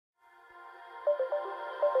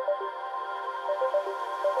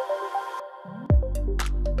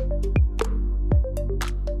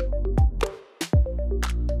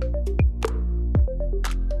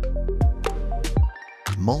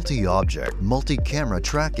Multi-object, multi-camera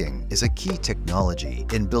tracking is a key technology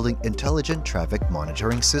in building intelligent traffic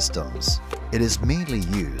monitoring systems. It is mainly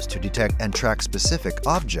used to detect and track specific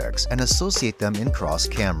objects and associate them in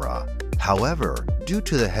cross-camera. However, due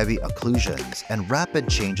to the heavy occlusions and rapid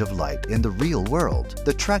change of light in the real world,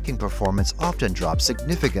 the tracking performance often drops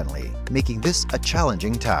significantly, making this a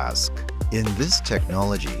challenging task. In this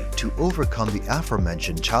technology, to overcome the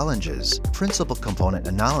aforementioned challenges, principal component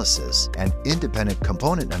analysis and independent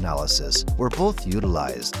component analysis were both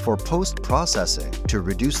utilized for post-processing to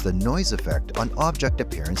reduce the noise effect on object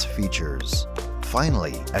appearance features.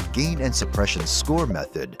 Finally, a gain and suppression score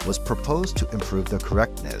method was proposed to improve the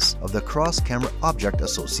correctness of the cross-camera object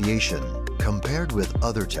association. Compared with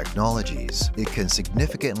other technologies, it can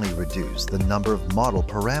significantly reduce the number of model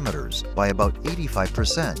parameters by about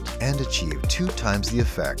 85% and achieve 2 times the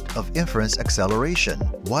effect of inference acceleration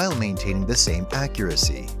while maintaining the same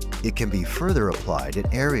accuracy. It can be further applied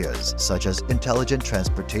in areas such as intelligent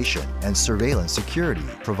transportation and surveillance security,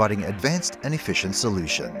 providing advanced and efficient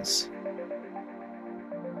solutions.